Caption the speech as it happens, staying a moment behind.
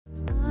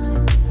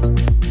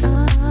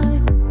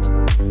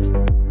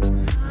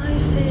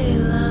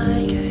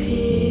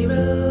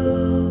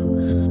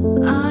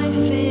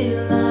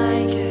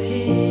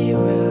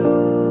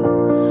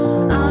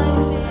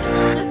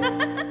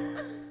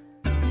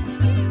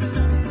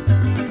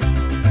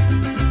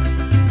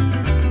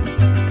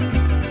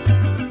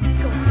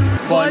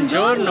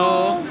Buongiorno.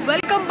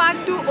 Welcome back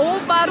to O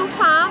Baru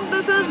Farm.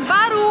 This is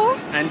Baru.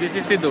 And this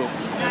is Sidhu.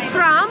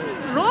 From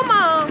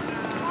Roma.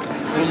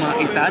 Roma,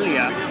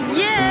 Italia.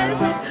 Yes.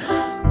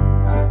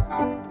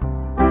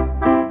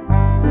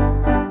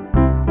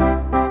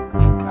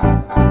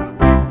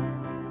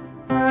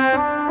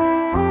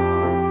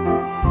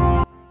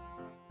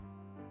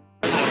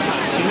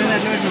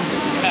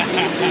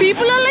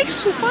 People are like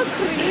super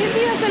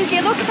crazy. అసలు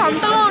ఏదో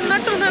సంతలో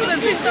ఉన్నట్టున్నారు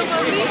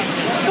ఇంతమంది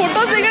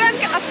photos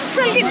దిగడానికి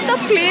అస్సలు ఇంత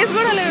place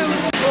కూడా లేవు.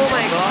 Oh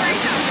my god.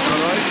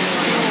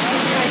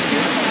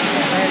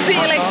 See,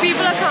 like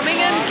people are coming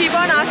and keep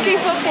on asking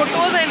for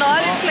photos and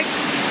all. It's like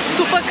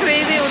super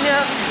crazy.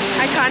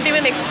 I can't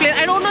even explain.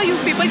 I don't know if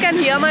people can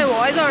hear my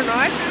voice or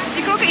not.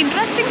 ఇక్కడ ఒక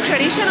interesting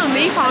tradition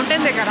ఉంది ఈ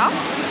fountain దగ్గర.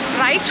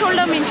 Right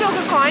shoulder నుంచి ఒక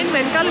coin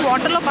వెనకాల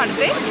వాటర్లో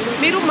పడితే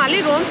మీరు మళ్ళీ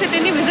రోమ్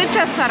సిటీని విజిట్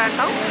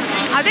చేస్తారంట.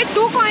 అదే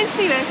 2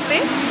 కాయిన్స్ని వేస్తే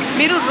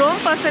మీరు రోమ్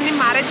పర్సన్ని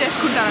మ్యారేజ్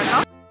చేసుకుంటారంట.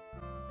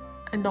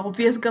 అండ్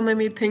ఆబ్వియస్గా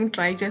మేము ఈ థింగ్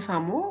ట్రై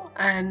చేసాము.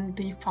 అండ్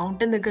ఈ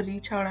ఫౌంటైన్ దగ్గర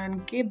రీచ్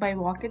అవ్వడానికి బై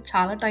వాక్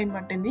చాలా టైం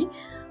పట్టింది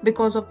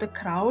because of the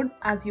crowd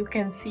as you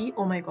can see.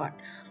 Oh my God,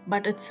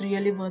 but it's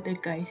really worth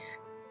it guys.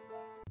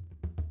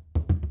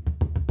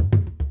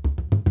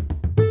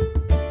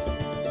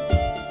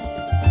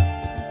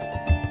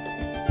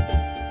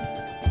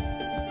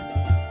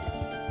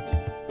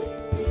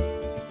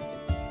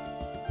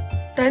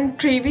 Then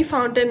Trevi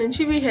Fountain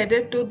nunchi we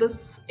headed to this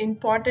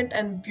important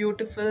and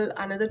beautiful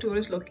another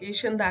tourist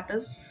location, that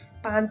is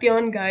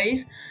Pantheon guys.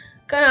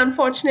 But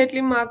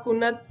unfortunately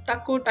maakunna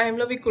takku time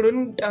lo we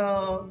couldn't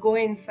go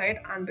inside,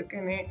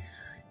 andukane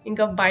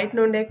inka bite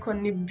nunde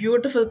konni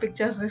beautiful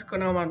pictures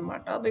తీసుకున్నాం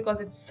అన్నమాట because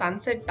it's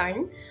sunset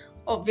time.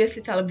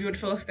 Obviously చాలా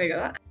beautiful వస్తాయి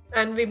కదా,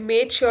 and we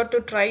made sure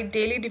to try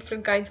daily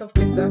different kinds of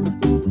pizzas.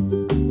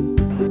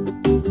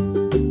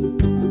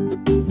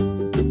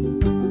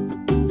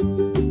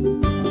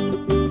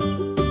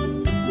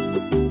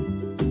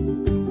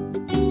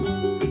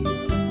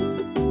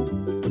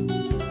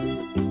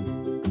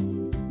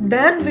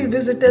 Then we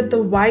visited the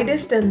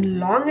widest and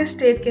longest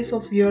staircase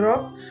of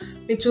Europe.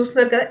 We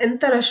చూస్తున్నారు కదా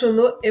ఎంత rush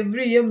ఉందో.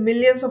 Every year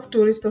millions of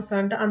tourist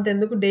వస్తారంట,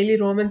 అంతెందుకు daily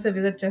Romans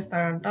visit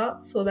చేస్తారంట.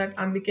 So that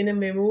అందుకనే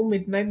మేము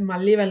mid night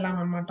మళ్ళీ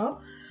వెళ్ళామన్నమాట.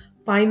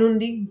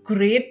 పైనుండి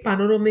గ్రేట్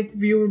పనోరమిక్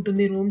వ్యూ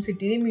ఉంటుంది రోమ్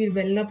సిటీ. మీరు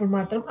వెళ్ళినప్పుడు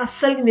మాత్రం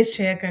అస్సలు మిస్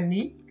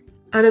చేయకండి.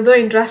 Another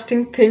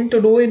interesting thing to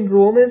do in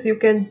Rome is you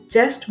can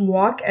just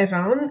walk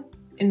around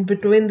in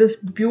between this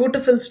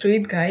beautiful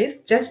street guys.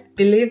 Just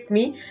believe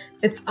me,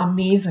 it's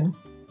amazing.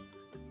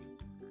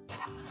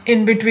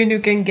 In between you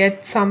can get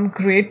some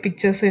great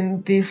pictures in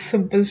these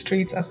simple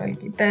streets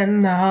asalki. Then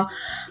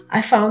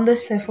I found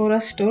this Sephora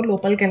store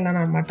lopalki ellanu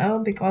anamata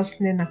because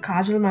nenu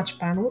kajal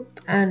marchipanu,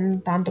 and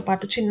danto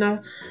paatu chinna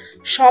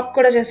shop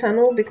kuda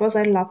chesanu because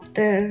I love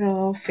their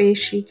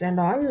face sheets and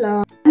all.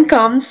 Then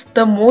comes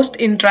the most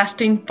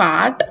interesting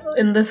part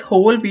in this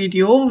whole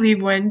video. We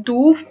went to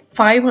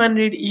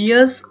 500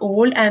 years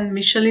old and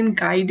Michelin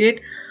guided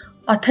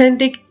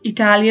authentic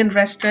Italian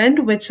restaurant,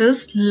 which is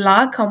La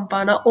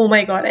Campana. Oh my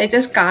god, I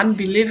just can't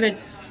believe it.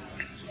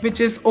 Which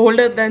is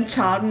older than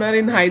Charminar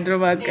in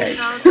Hyderabad, guys.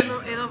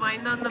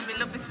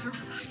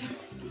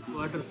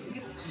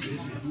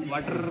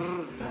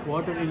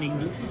 Water in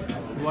English,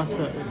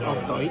 water of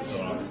Deutsch.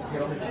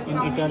 In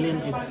Italian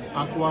it's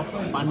aqua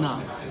panna.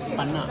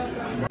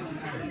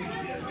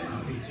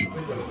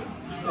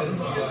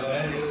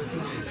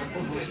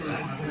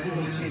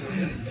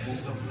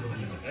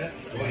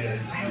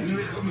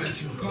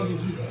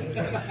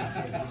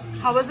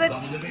 How was it?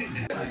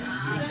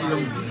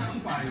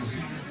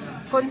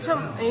 కొంచెం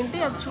ఏంటి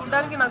అది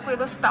చూడడానికి నాకు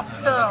ఏదో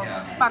stuffed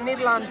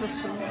paneer లా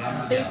అనిపిస్తుంది.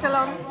 Taste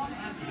ఎలా ఉంది?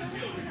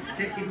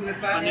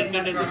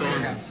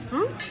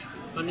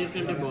 పన్నీర్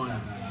కంటే బాగుంది.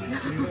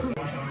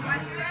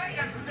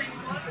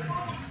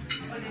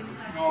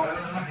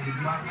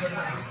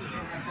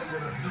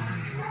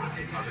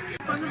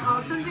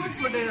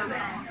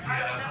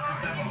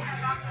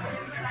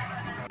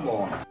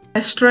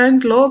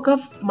 రెస్టారెంట్లో ఒక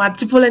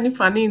మర్చిపోలేని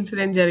ఫన్నీ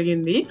ఇన్సిడెంట్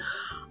జరిగింది.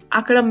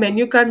 అక్కడ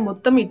మెన్యూ కార్డ్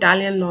మొత్తం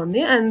ఇటాలియన్లో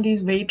ఉంది, అండ్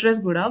దీస్ వెయిట్రెస్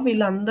కూడా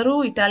వీళ్ళందరూ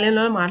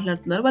ఇటాలియన్లోనే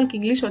మాట్లాడుతున్నారు. వాళ్ళకి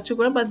ఇంగ్లీష్ వచ్చి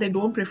కూడా, but they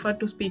don't prefer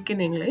to speak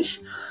in English.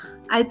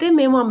 అయితే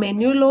మేము ఆ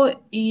మెన్యూలో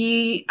ఈ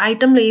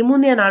ఐటెంలో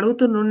ఏముంది అని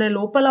అడుగుతుండే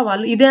లోపల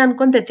వాళ్ళు ఇదే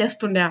అనుకొని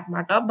తెచ్చేస్తుండే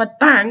అనమాట. బట్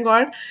థ్యాంక్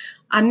గాడ్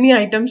అన్ని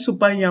ఐటమ్స్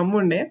సూపర్ యమ్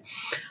ఉండే.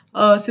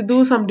 Siddhu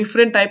some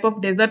different type of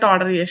dessert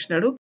order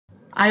చేసినాడు.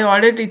 I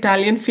ordered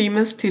Italian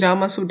famous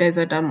తిరామసు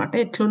dessert అనమాట.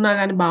 ఎట్లున్నా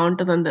కానీ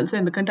బాగుంటుందని తెలుసు,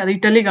 ఎందుకంటే అది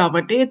ఇటలీ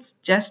కాబట్టి. It's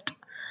just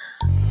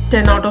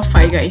 10 out of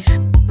 5 guys.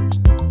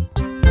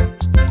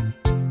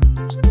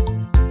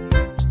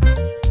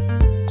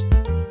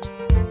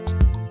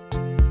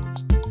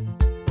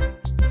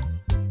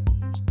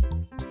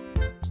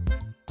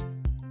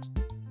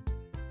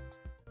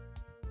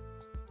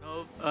 Now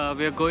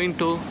we are going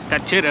to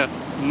Carcere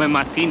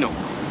Mattino.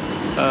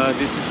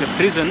 This is a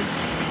prison.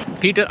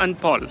 Peter and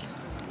Paul.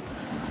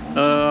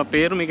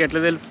 పేరు మీకు ఎట్లా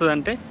తెలుస్తుంది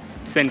అంటే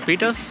సెయింట్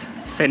పీటర్స్,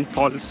 సెయింట్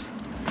పాల్స్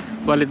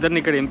వాళ్ళిద్దరిని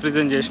ఇక్కడ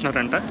ఇంప్రిజన్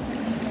చేసినారంట.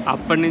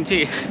 అప్పటి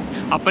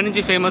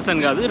నుంచి ఫేమస్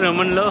అని కాదు,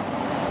 రోమన్లో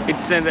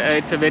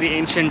it's a very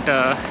ancient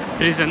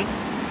prison.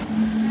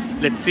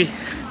 Let's see.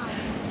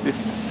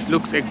 This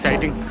looks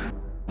exciting.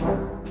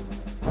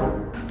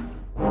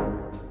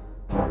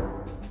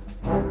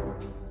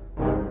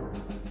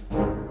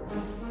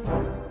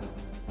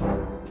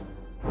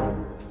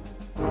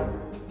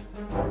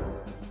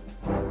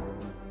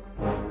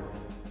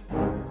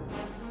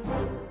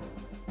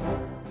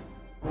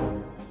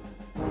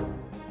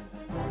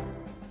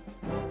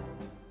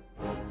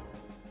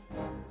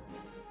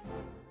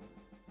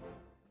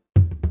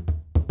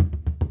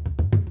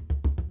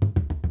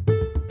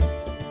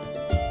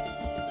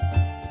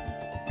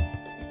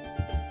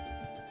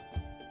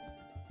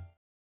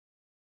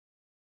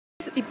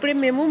 ఇప్పుడే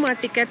మేము మా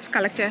టికెట్స్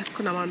కలెక్ట్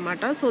చేసుకున్నాం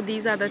అనమాట. So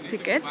these are the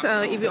tickets.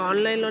 ఇవి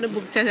ఆన్లైన్లోనే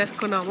బుక్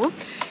చేసేసుకున్నాము.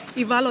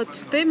 ఇవాళ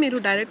వస్తే మీరు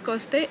డైరెక్ట్గా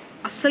వస్తే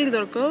అస్సలు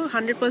దొరకవు.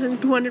 100%,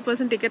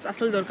 200% టికెట్స్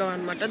అస్సలు దొరకవు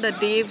అనమాట. The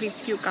day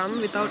if you come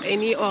without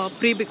any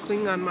pre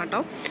booking అనమాట.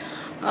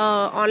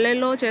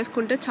 ఆన్లైన్లో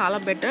చేసుకుంటే చాలా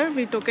better.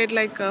 We took it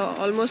like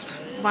almost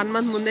 1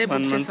 month ముందే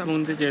బుక్ చేసాం.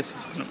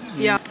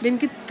 యా,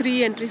 దీనికి 3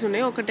 ఎంట్రీస్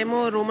ఉన్నాయి. ఒకటేమో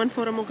రోమన్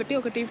ఫోరం,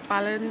 ఒకటి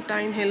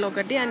పాలెంటైన్ హిల్,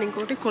 అండ్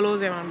ఇంకొకటి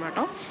కొలోసియం అనమాట.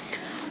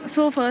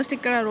 సో ఫస్ట్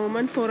ఇక్కడ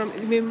రోమన్ ఫోరం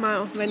మేము మా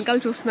వెనకాల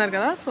చూస్తున్నారు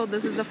కదా. So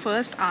this is the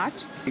first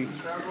arch.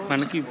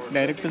 మనకి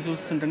డైరెక్ట్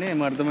చూస్తుంటేనే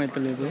ఏం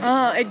అర్థమవుతలేదు.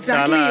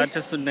 ఎగ్జాక్ట్లీ చాలా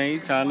ఆర్చెస్ ఉన్నాయి,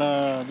 చాలా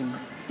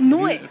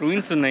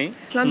రూయిన్స్ ఉన్నాయి.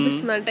 ఎట్లా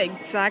అనిపిస్తుంది అంటే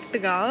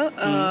ఎగ్జాక్ట్గా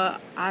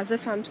as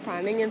if I'm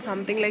standing in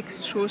something like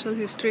social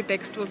history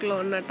text బుక్లో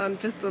ఉన్నట్టు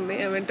అనిపిస్తుంది.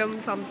 ఏమంటాం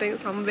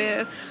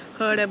somewhere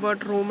heard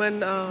about Roman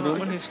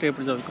history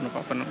ఎప్పుడు చదువుకున్న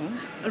పాప నువ్వు?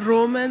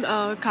 రోమన్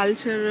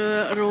కల్చర్,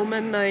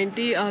 రోమన్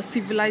ఏంటి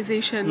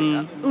సివిలైజేషన్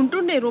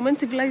ఉంటుండే.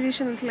 Roman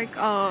civilisation it's like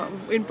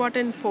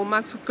important 4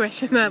 marks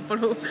question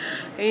అప్పుడు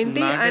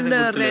ఏంటి. అండ్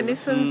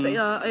రెనిసెన్స్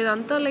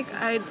ఇదంతా like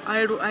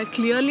I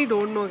clearly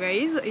don't know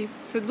guys.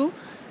 Siddhu,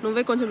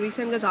 నువ్వే కొంచెం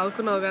రీసెంట్గా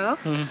చదువుకున్నావు కదా,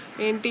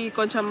 ఏంటి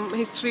కొంచెం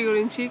హిస్టరీ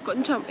గురించి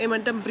కొంచెం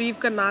ఏమంటే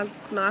బ్రీఫ్గా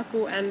నాకు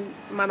అండ్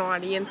మన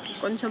ఆడియన్స్కి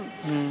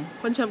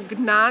కొంచెం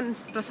Gyan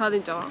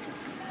ప్రసాదించవా?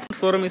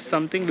 Forum is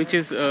something which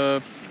is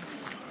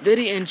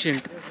very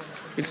ancient.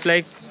 It's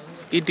like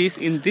it is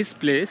in this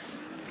place.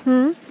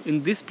 In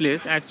this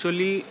place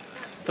actually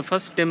the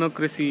first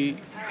democracy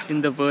in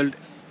the world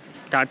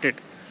started.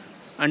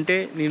 అంటే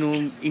నేను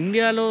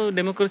ఇండియాలో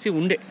డెమోక్రసీ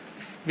ఉండే,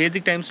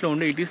 వేదిక్ టైమ్స్లో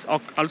ఉండే. It is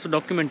also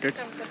documented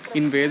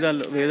in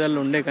వేదాల్లో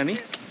ఉండే. కానీ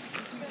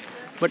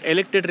but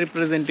elected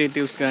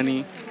representatives కానీ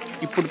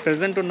ఇప్పుడు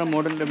ప్రజెంట్ ఉన్న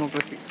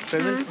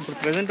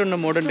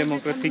మోడర్న్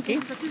డెమోక్రసీకి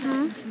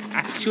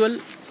యాక్చువల్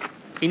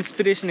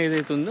ఇన్స్పిరేషన్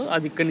ఏదైతే ఉందో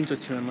అది ఇక్కడి నుంచి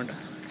వచ్చిందనమాట.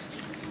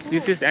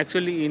 This is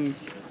actually in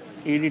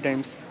AD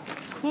times.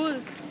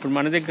 ఇప్పుడు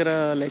మన దగ్గర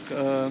లైక్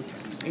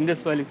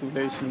ఇండస్ వ్యాలీ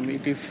సివిలైజేషన్ ఉంది.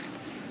 It is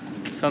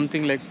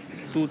something like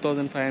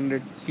 2500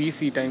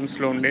 BC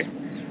టైమ్స్లో ఉండే.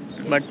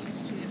 But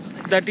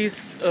that is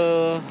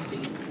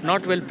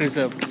not well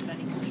preserved.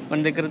 మన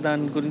దగ్గర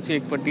దాని గురించి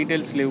ఎక్కువ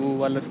డీటెయిల్స్ లేవు.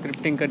 వాళ్ళ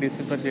స్క్రిప్ట్ ఇంకా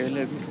డిసిఫర్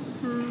చేయలేదు.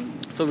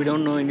 So we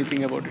don't know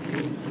anything about it.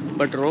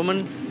 But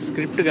Roman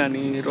script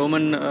కానీ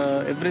Roman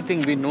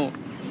everything we know.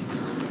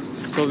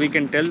 So we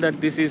can tell that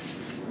this is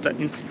the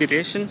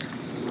inspiration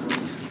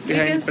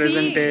behind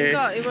present day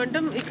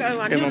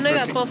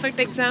democracy. Perfect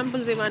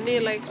examples ఇవన్నీ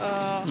like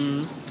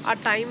ఆ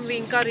time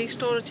ఇంకా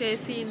restore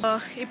చేసి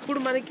ఇప్పుడు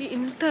మనకి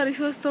ఇంత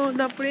రిసోర్స్తో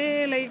ఉన్నప్పుడే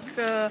like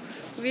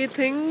we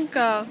think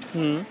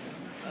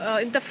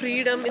ఇంత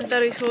ఫ్రీడమ్, ఇంత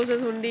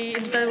రిసోర్సెస్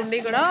ఉండి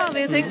కూడా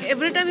we think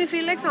every time we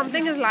feel like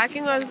something is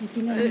lacking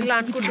ఇలా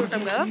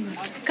అనుకుంటుంటాం కదా.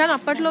 కానీ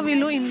అప్పట్లో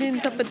వీళ్ళు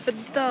ఇంత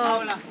పెద్ద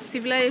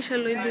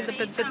సివిలైజేషన్లు, ఇంత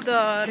పెద్ద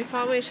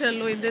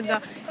రిఫార్మేషన్లు, ఇంత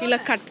ఇలా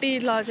కట్టి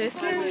ఇలా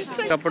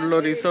చేస్తే అప్పట్లో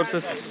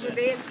రిసోర్సెస్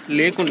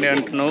లేకుండే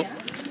అంటున్నావు.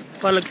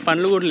 వాళ్ళకి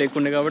పనులు కూడా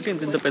లేకుండే కాబట్టి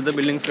ఇంత పెద్ద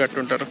బిల్డింగ్స్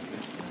కట్టుంటారు.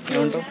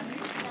 ఏమంటావు?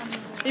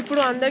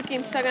 ఇప్పుడు అందరికి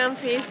ఇన్స్టాగ్రామ్,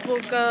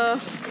 ఫేస్బుక్,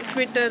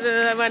 ట్విట్టర్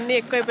అవన్నీ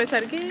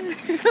ఎక్కువైపోయేసరికి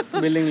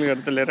బిల్డింగ్లు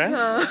కడతలేరా?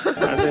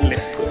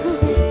 అదే.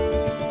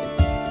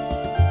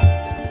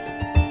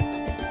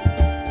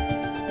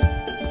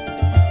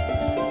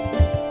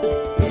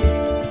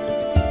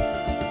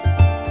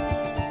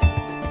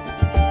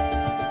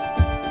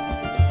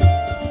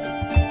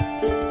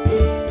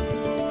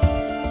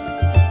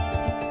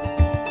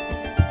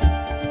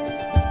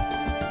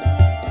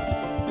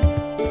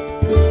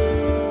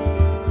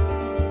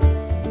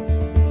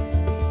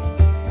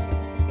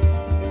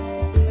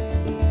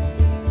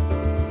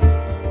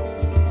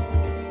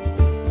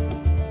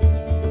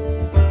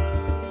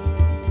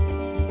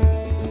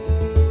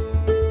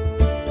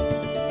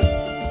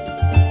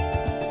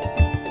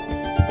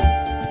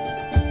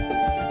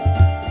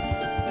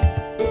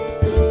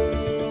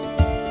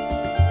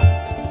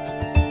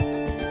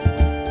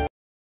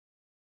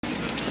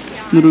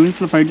 నువ్వు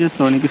రూయిన్స్లో ఫైట్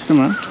చేస్తావా? నీకు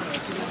ఇష్టమా?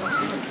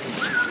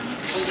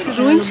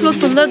 రూయిన్స్లో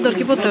తొందరగా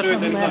దొరికిపోతారు.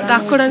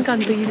 దాక్కోవడానికి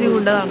అంత ఈజీగా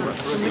ఉండదు అన్నమాట.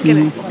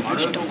 అందుకనే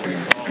ఇష్టం.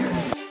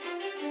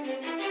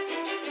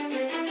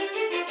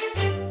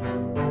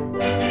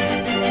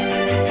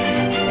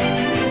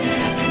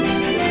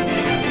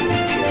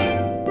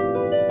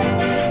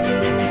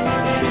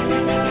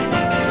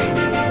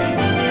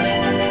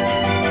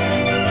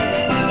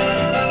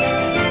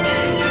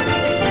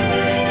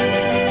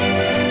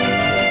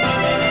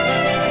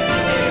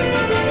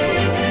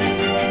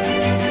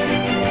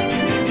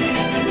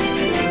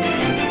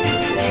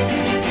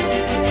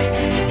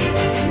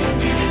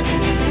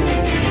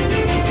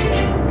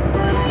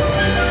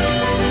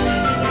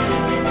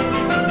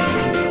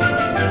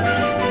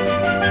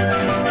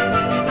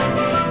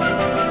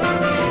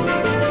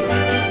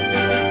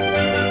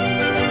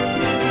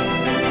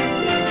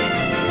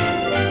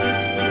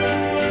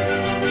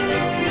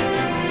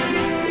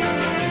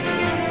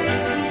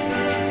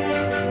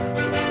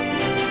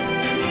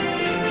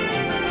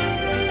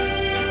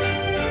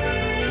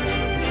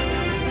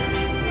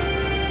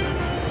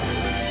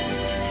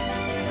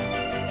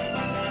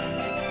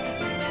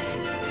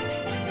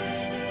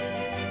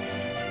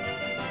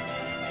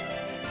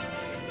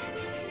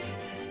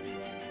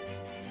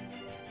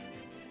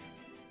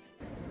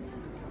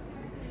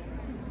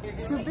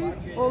 Subi,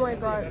 oh my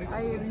god,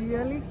 I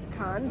really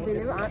can't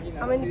believe.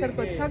 I mean, ఇక్కడికి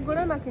వచ్చాక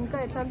కూడా నాకు ఇంకా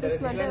ఎట్లా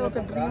అనిపిస్తుంది అంటే ఒక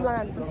డ్రీమ్ లాగా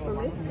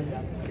అనిపిస్తుంది.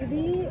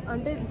 ఇది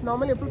అంటే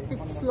నార్మల్ ఎప్పుడు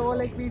పిక్స్లో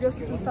లైక్ వీడియోస్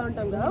చూస్తూ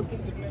ఉంటాం కదా.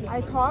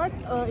 I thought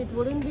it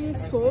wouldn't B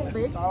so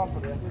big.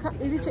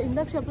 ఇది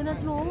ఇందాక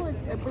చెప్పినట్లు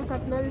ఎప్పుడు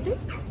కట్టినది ఇది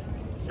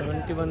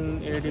 71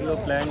 ADలో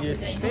ప్లాన్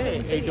చేస్తే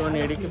 81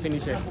 ADకి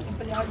ఫినిష్ అయ్యింది.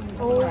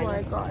 ఓ మై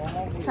గాడ్,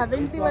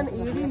 71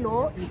 ADలో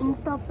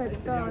ఇంత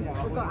పెద్ద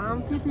ఒక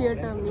ఆంఫీ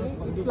థియేటర్ని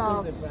ఇట్లా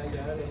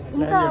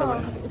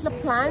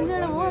ప్లాన్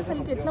చేయడము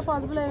అసలుకి ఎట్లా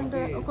పాసిబుల్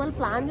అయ్యింటే, ఒకవేళ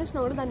ప్లాన్ చేసినా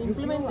కూడా దాన్ని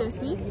ఇంప్లిమెంట్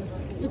చేసి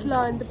ఇట్లా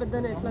ఇంత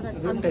పెద్ద ఎట్లా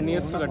 10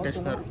 years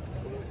కట్టేసినారు.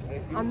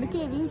 అందుకే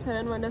ఇది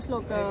 7 wondersలో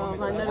ఒక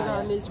వండర్గా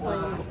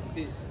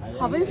నిలిచిపోయింది.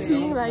 How I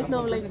feeling right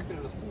now, like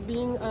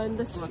being in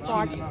the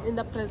spot, in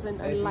the present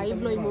and live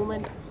lo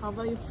moment, how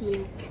are you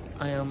feeling?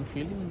 I am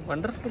feeling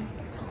wonderful.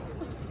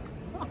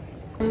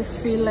 I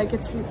feel like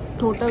it's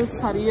total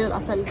surreal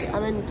asalki.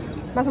 I mean,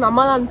 నాకు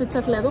నమ్మాలని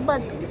అనిపించట్లేదు,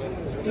 but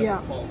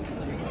yeah,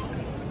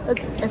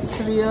 it's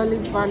really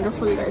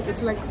wonderful guys.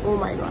 It's like, oh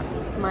my god,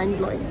 mind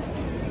blowing.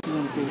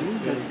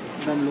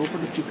 దాని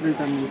లోపల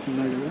secret అని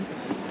ఉన్నాయి కదా,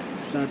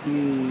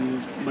 వాటిని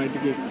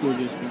బయటికి explore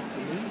చేసిన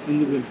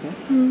ఎందుకు తెలుసా,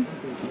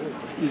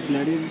 ఈ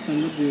గ్లాడియేటర్స్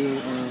అందరూ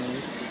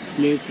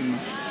స్లేవ్స్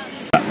ఉన్నాయి.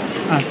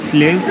 ఆ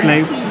స్లేవ్స్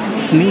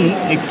లైఫ్ని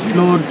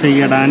ఎక్స్ప్లోర్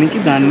చేయడానికి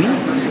దాన్ని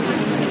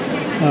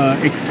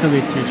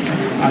ఎక్స్కవేట్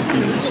చేసినారు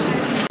ఆర్కియాలజిస్ట్.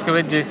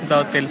 ఎక్స్కవేట్ చేసిన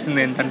తర్వాత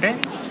తెలిసింది ఏంటంటే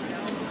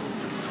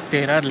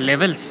there are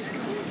levels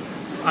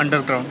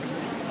under ground.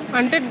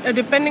 అంటే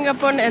డిపెండింగ్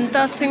అపాన్ ఎంత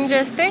సింగ్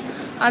చేస్తే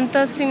అంత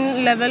సింగ్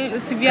లెవెల్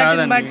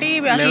సివియారిటీ బట్టి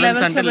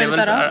లెవెల్స్ అంటే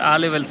లెవెల్స్ ఆ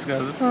లెవెల్స్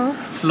కాదు,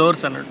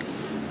 ఫ్లోర్స్ అన్నట్టు.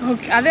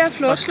 ఓకే, అదే ఆ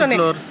ఫ్లోర్స్లోనే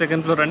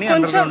సెకండ్ ఫ్లోర్ అని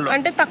కొంచెం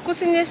అంటే తక్కువ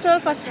సింగ్ చేసిన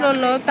వాళ్ళు ఫస్ట్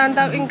ఫ్లోర్లో,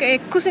 దాని ఇంకా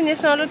ఎక్కువ సింగ్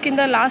చేసిన వాళ్ళు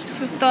కింద లాస్ట్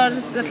 5th or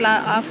అట్లా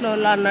ఆ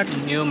ఫ్లోర్లో అన్నట్టు.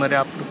 న్యూ మరి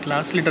అప్పుడు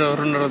క్లాస్ లీడర్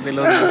ఎవరు ఉన్నారో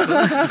తెలియదు.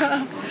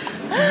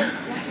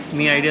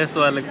 నీ ఐడియాస్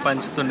వాళ్ళకి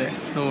పంచుతుండే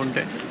నువ్వు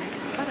ఉంటే.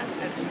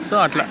 సో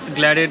అట్లా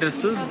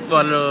గ్లాడియేటర్స్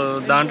వాళ్ళు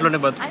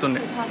దాంట్లోనే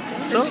బతుకుతుండే.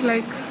 సో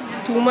లైక్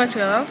టూ మచ్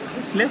కదా.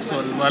 స్లేవ్స్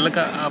వాళ్ళకి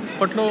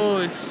అప్పట్లో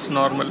ఇట్స్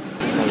నార్మల్.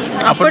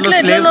 అప్పట్లో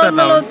స్లేవ్స్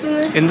అన్నారు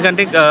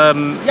ఎందుకంటే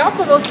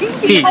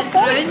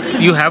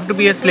you have to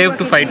be a slave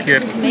to fight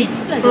here.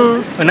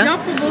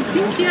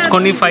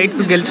 కొన్ని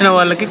ఫైట్స్ గెలిచిన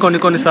వాళ్ళకి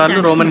కొన్నిసార్లు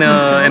రోమన్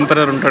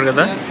ఎంపరర్ ఉంటాడు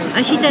కదా,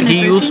 he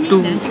use to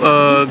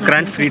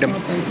grant freedom.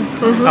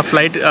 ఆ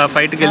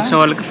ఫైట్ గెలిచిన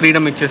వాళ్ళకి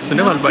ఫ్రీడమ్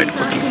ఇచ్చేస్తుండే వాళ్ళు బయటకు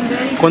పోతుండే.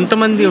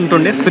 కొంతమంది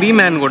ఉంటుండే ఫ్రీ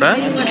మ్యాన్ కూడా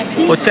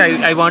వచ్చి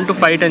ఐ వాంట్ టు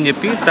ఫైట్ అని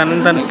చెప్పి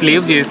తను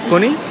స్లేవ్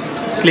చేసుకొని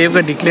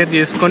స్లేవ్గా డిక్లేర్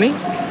చేసుకొని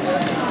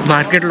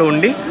మార్కెట్లో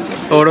ఉండి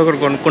ఎవడొకరు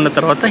కొనుక్కున్న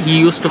తర్వాత he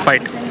use to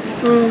fight.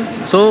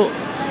 So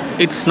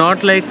it's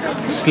not like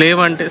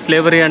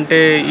slavery అంటే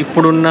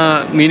ఇప్పుడున్న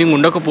మీనింగ్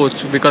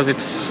ఉండకపోవచ్చు, because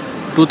it's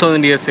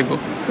 2000 years ago.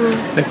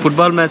 Like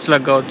football match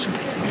లాగా కావచ్చు.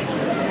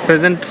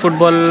 ప్రజెంట్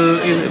ఫుట్బాల్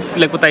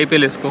లేకపోతే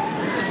ఐపీఎల్ వేసుకో,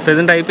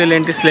 ప్రజెంట్ ఐపీఎల్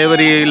ఏంటి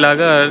స్లేవరీ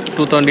లాగా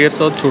 2000 years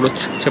అవుతుంది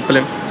చూడొచ్చు,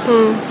 చెప్పలేము.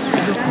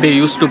 They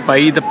use to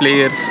buy the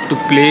players to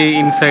play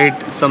inside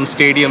some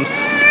stadiums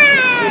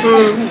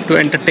to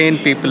entertain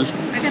people.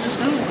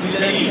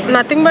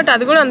 Nothing but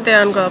అది కూడా అంతే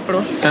అనుకో అప్పుడు.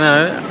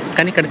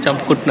 కానీ ఇక్కడ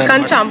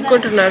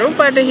చంపుకుంటున్నారు.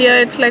 బట్ హియర్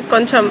ఇట్స్ లైక్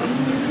కొంచెం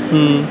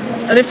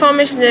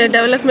రిఫార్మేషన్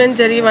డెవలప్మెంట్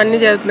జరిగి ఇవన్నీ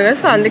జరుగుతుంది కదా.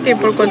 సో అందుకే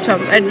ఇప్పుడు కొంచెం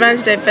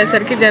అడ్వాన్స్డ్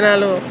అయిపోయేసరికి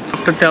జనాలు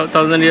after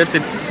 1000 years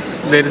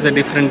there is a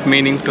different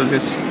meaning to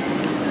this.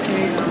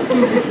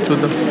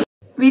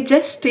 We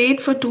just stayed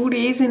for 2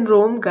 days in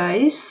Rome,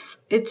 guys.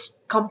 It's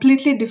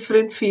completely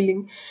different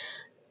feeling.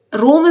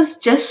 Rome is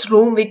just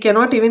Rome. We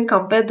cannot even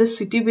compare this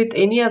city with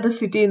any other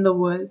city in the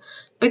world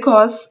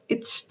because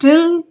it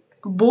still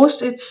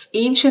boasts its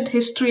ancient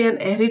history and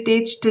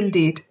heritage till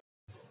date.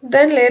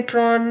 Then later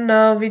on,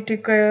 we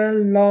took a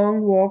long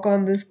walk on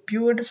these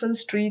beautiful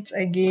streets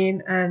again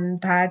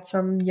and had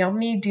some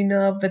yummy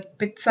dinner with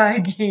pizza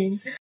again.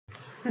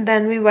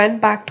 Then we went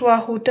back to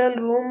our hotel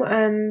room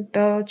and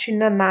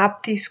chinna nap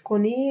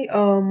తీసుకొని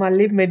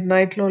మళ్ళీ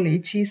midnight లో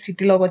లేచి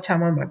సిటీలోకి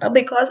వచ్చామన్నమాట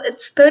because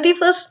it's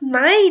 31st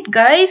night,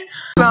 guys.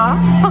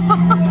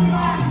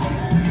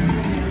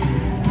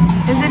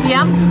 Is it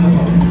yum?